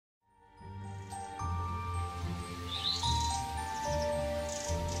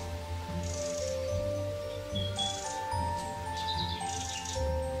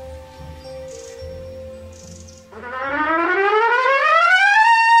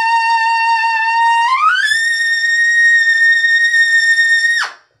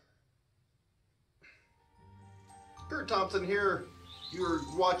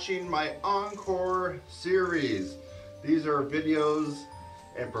watching my ENCORE series. These are videos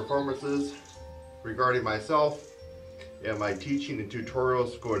and performances regarding myself and my teaching and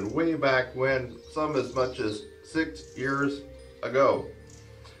tutorials going way back when, some as much as 6 years ago.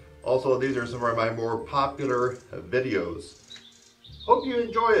 Also, these are some of my more popular videos. Hope you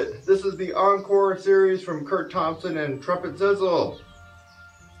enjoy it. This is the ENCORE series from Kurt Thompson and Trumpet Sizzle.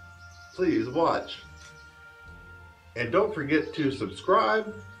 Please watch. And don't forget to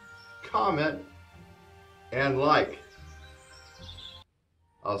subscribe, comment, and like.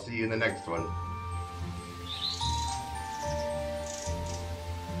 I'll see you in the next one.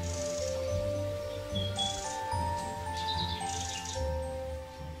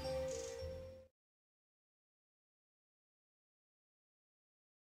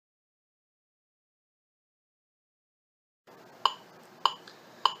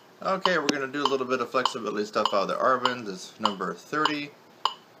 Okay, we're going to do a little bit of flexibility stuff out of the Arbans. It's number 30,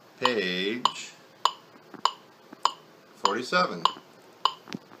 page 47.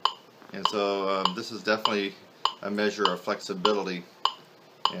 And so this is definitely a measure of flexibility.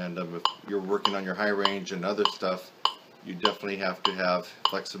 And if you're working on your high range and other stuff, you definitely have to have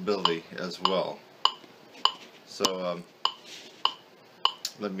flexibility as well. So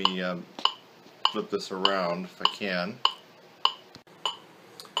let me flip this around if I can.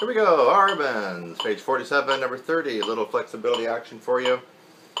 Here we go, Arbans, page 47, number 30, a little flexibility action for you.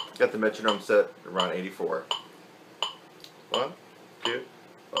 Got the metronome set around 84. 1, 2,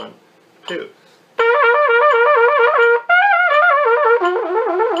 1, 2.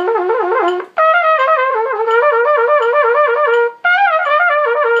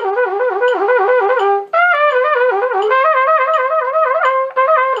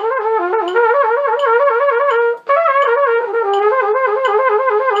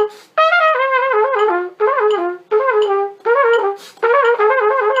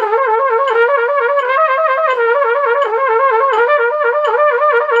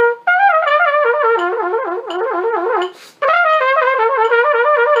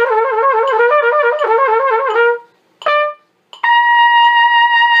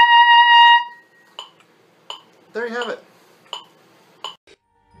 There you have it.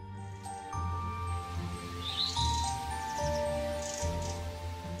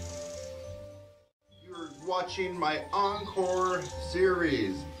 You're watching my ENCORE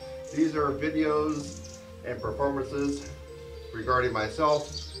series. These are videos and performances regarding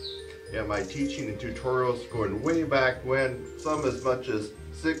myself and my teaching and tutorials going way back when, some as much as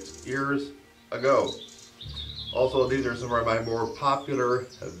 6 years ago. Also, these are some of my more popular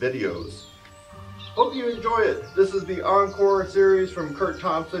videos. Hope you enjoy it. This is the ENCORE series from Kurt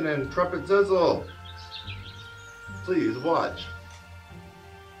Thompson and Trumpet Sizzle. Please watch.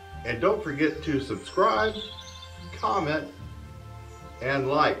 And don't forget to subscribe, comment, and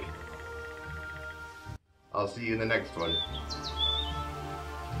like. I'll see you in the next one.